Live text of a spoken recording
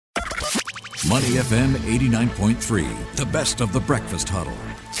Money FM 89.3, the best of the breakfast huddle.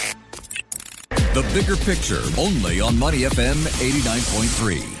 The bigger picture, only on Money FM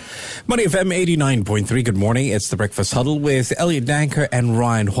 89.3. Money FM 89.3, good morning. It's the Breakfast Huddle with Elliot Danker and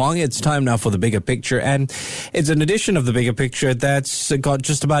Ryan Huang. It's time now for the bigger picture, and it's an edition of the bigger picture that's got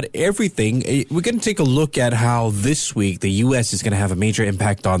just about everything. We're going to take a look at how this week the U.S. is going to have a major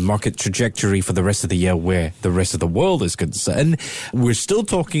impact on market trajectory for the rest of the year where the rest of the world is concerned. We're still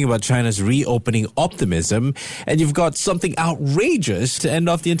talking about China's reopening optimism, and you've got something outrageous to end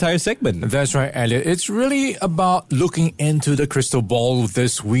off the entire segment. That's right, Elliot. It's really about looking into the crystal ball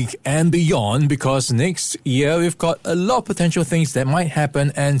this week and beyond, because next year we've got a lot of potential things that might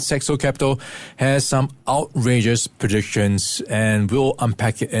happen, and Saxo Capital has some outrageous predictions, and we'll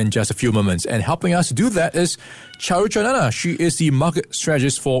unpack it in just a few moments. And helping us do that is Charu Chanana. She is the market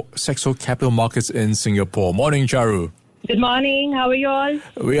strategist for Saxo Capital Markets in Singapore. Morning, Charu. Good morning. How are you all?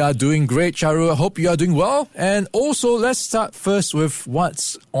 We are doing great, Charu. I hope you are doing well. And also, let's start first with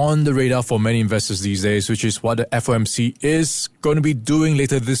what's on the radar for many investors these days, which is what the FOMC is going to be doing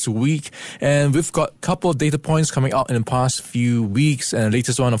later this week. And we've got a couple of data points coming out in the past few weeks. And the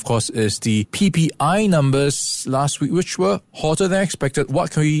latest one, of course, is the PPI numbers last week, which were hotter than expected.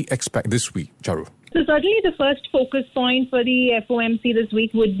 What can we expect this week, Charu? So certainly the first focus point for the FOMC this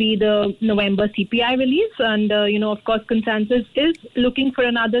week would be the November CPI release. And, of course, consensus is looking for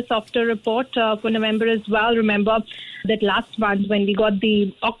another softer report for November as well. Remember that last month when we got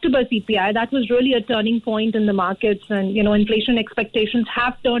the October CPI, that was really a turning point in the markets. And, inflation expectations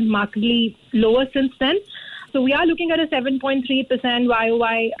have turned markedly lower since then. So we are looking at a 7.3%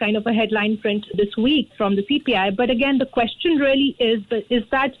 YOY kind of a headline print this week from the CPI. But again, the question really is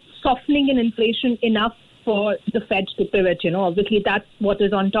that softening in inflation enough for the Fed to pivot? Obviously that's what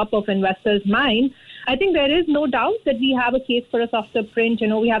is on top of investors' mind. I think there is no doubt that we have a case for a softer print.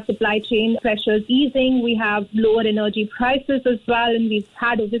 We have supply chain pressures easing. We have lower energy prices as well. And we've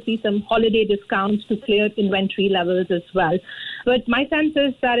had obviously some holiday discounts to clear inventory levels as well. But my sense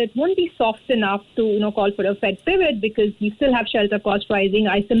is that it won't be soft enough to, call for a Fed pivot, because we still have shelter cost rising.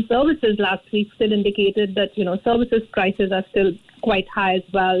 ISIM services last week still indicated that, services prices are still quite high as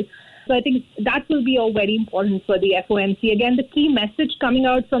well. So I think that will be all very important for the FOMC. Again, the key message coming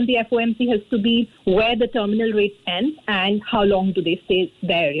out from the FOMC has to be where the terminal rates end and how long do they stay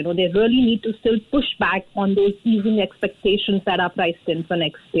there. They really need to still push back on those easing expectations that are priced in for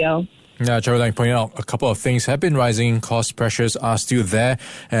next year. Yeah, Caroline pointed out a couple of things have been rising. Cost pressures are still there,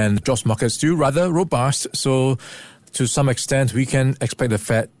 and jobs market is still rather robust. So to some extent, we can expect the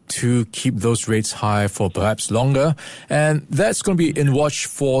Fed to keep those rates high for perhaps longer. And that's going to be in watch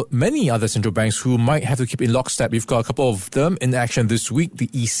for many other central banks who might have to keep in lockstep. We've got a couple of them in action this week, the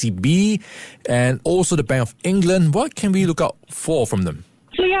ECB and also the Bank of England. What can we look out for from them?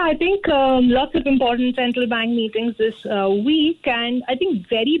 So, I think lots of important central bank meetings this week. And I think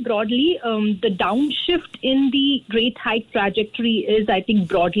very broadly, the downshift in the rate hike trajectory is, I think,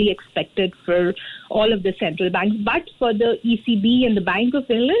 broadly expected for all of the central banks. But for the ECB and the Bank of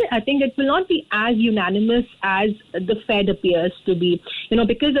England, I think it will not be as unanimous as the Fed appears to be.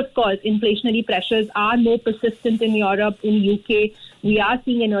 Because, of course, inflationary pressures are more persistent in Europe, in UK. We are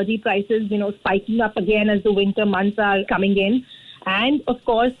seeing energy prices, spiking up again as the winter months are coming in. And, of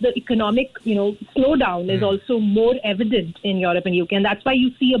course, the economic, slowdown is also more evident in Europe and UK. And that's why you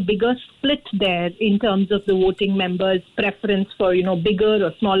see a bigger split there in terms of the voting members' preference for, bigger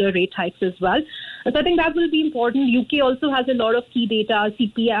or smaller rate hikes as well. So I think that will be important. UK also has a lot of key data,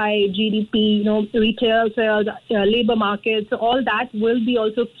 CPI, GDP, retail sales, labor markets. So all that will be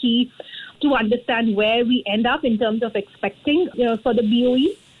also key to understand where we end up in terms of expecting, for the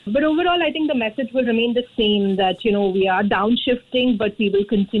BOE. But overall, I think the message will remain the same, that, we are downshifting, but we will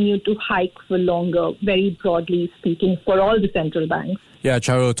continue to hike for longer, very broadly speaking, for all the central banks. Yeah,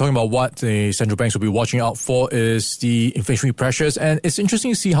 Charu, talking about what the central banks will be watching out for is the inflationary pressures. And it's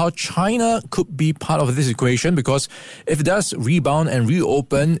interesting to see how China could be part of this equation, because if it does rebound and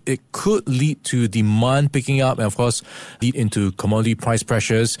reopen, it could lead to demand picking up and, of course, lead into commodity price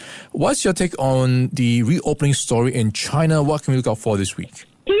pressures. What's your take on the reopening story in China? What can we look out for this week?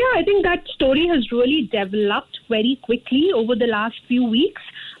 So, I think that story has really developed very quickly over the last few weeks.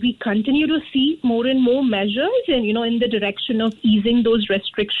 We continue to see more and more measures and, in the direction of easing those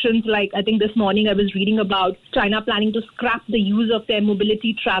restrictions. Like, I think this morning I was reading about China planning to scrap the use of their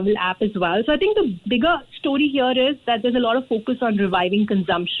mobility travel app as well. So I think the bigger story here is that there's a lot of focus on reviving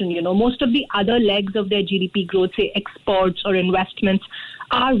consumption. Most of the other legs of their GDP growth, say exports or investments,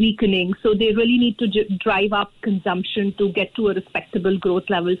 are weakening. So they really need to drive up consumption to get to a respectable growth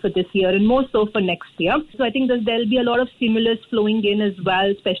level for this year and more so for next year. So I think that there'll be a lot of stimulus flowing in as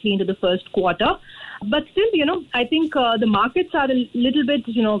well, especially into the first quarter. But still, I think the markets are a little bit,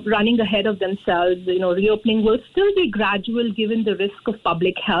 running ahead of themselves. Reopening will still be gradual given the risk of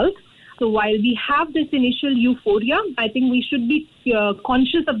public health. So while we have this initial euphoria, I think we should be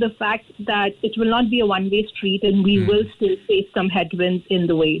conscious of the fact that it will not be a one-way street and we will still face some headwinds in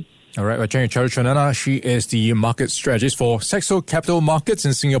the way. All right, we're chatting with Charu Chanana. She is the market strategist for Saxo Capital Markets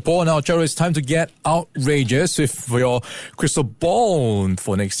in Singapore. Now, Charu, it's time to get outrageous for your crystal ball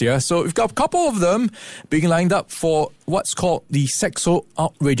for next year. So we've got a couple of them being lined up for what's called the Saxo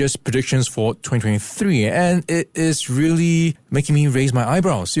Outrageous Predictions for 2023. And it is really making me raise my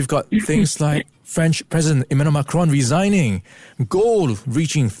eyebrows. You've got things like French President Emmanuel Macron resigning, gold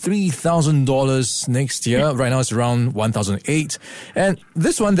reaching $3,000 next year. Right now it's around $1,008. And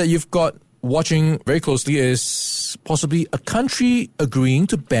this one that you've got watching very closely is possibly a country agreeing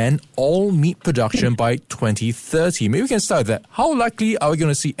to ban all meat production by 2030. Maybe we can start with that. How likely are we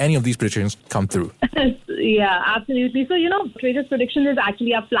going to see any of these predictions come through? Yeah, absolutely. So, Traders Prediction is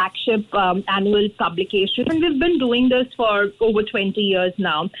actually our flagship annual publication, and we've been doing this for over 20 years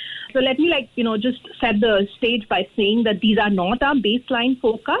now. So let me just set the stage by saying that these are not our baseline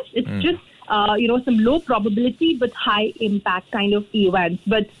forecast. It's just some low probability but high impact kind of events.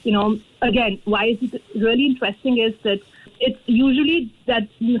 But, again, why is it really interesting is that it's usually that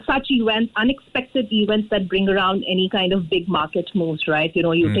such events, unexpected events that bring around any kind of big market moves, right?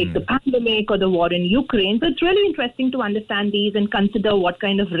 You take the pandemic or the war in Ukraine. So it's really interesting to understand these and consider what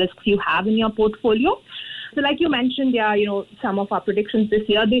kind of risks you have in your portfolio. So like you mentioned, some of our predictions this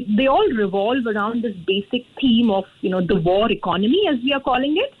year, they all revolve around this basic theme of, the war economy, as we are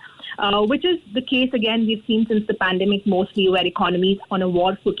calling it. Which is the case, again, we've seen since the pandemic mostly, where economies on a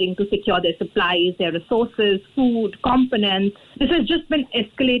war footing to secure their supplies, their resources, food, components. This has just been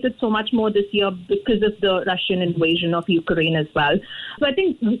escalated so much more this year because of the Russian invasion of Ukraine as well. So I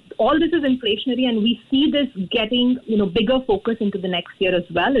think all this is inflationary, and we see this getting, bigger focus into the next year as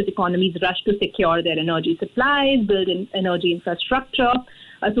well, as economies rush to secure their energy supplies, build energy infrastructure.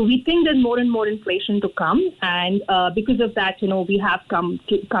 So we think there's more and more inflation to come, and because of that, we have come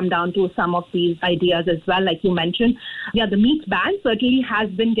down to some of these ideas as well, like you mentioned. Yeah, the meat ban certainly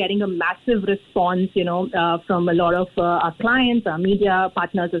has been getting a massive response, from a lot of our clients, our media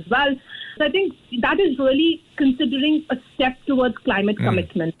partners as well. So I think that is really considering a step towards climate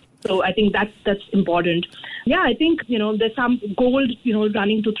commitment. So I think that's important. Yeah, I think, there's some gold,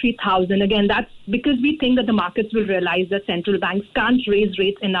 running to 3,000. Again, that's because we think that the markets will realize that central banks can't raise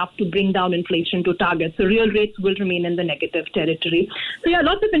rates enough to bring down inflation to target. So real rates will remain in the negative territory. So yeah,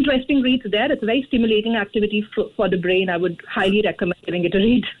 lots of interesting reads there. It's a very stimulating activity for the brain. I would highly recommend giving it a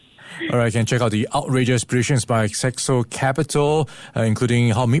read. All right, you can check out the outrageous predictions by Saxo Capital, including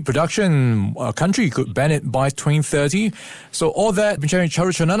how meat production, a country could ban it by 2030. So all that, I've been sharing with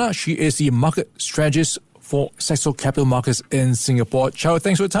Charu Chanana. She is the market strategist for Saxo Capital Markets in Singapore. Charu,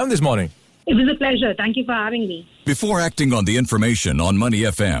 thanks for your time this morning. It was a pleasure. Thank you for having me. Before acting on the information on Money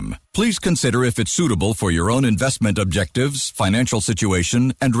FM, please consider if it's suitable for your own investment objectives, financial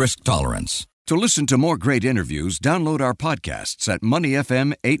situation, and risk tolerance. To listen to more great interviews, download our podcasts at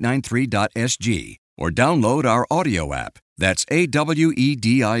moneyfm893.sg or download our audio app. That's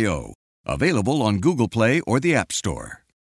AWEDIO. Available on Google Play or the App Store.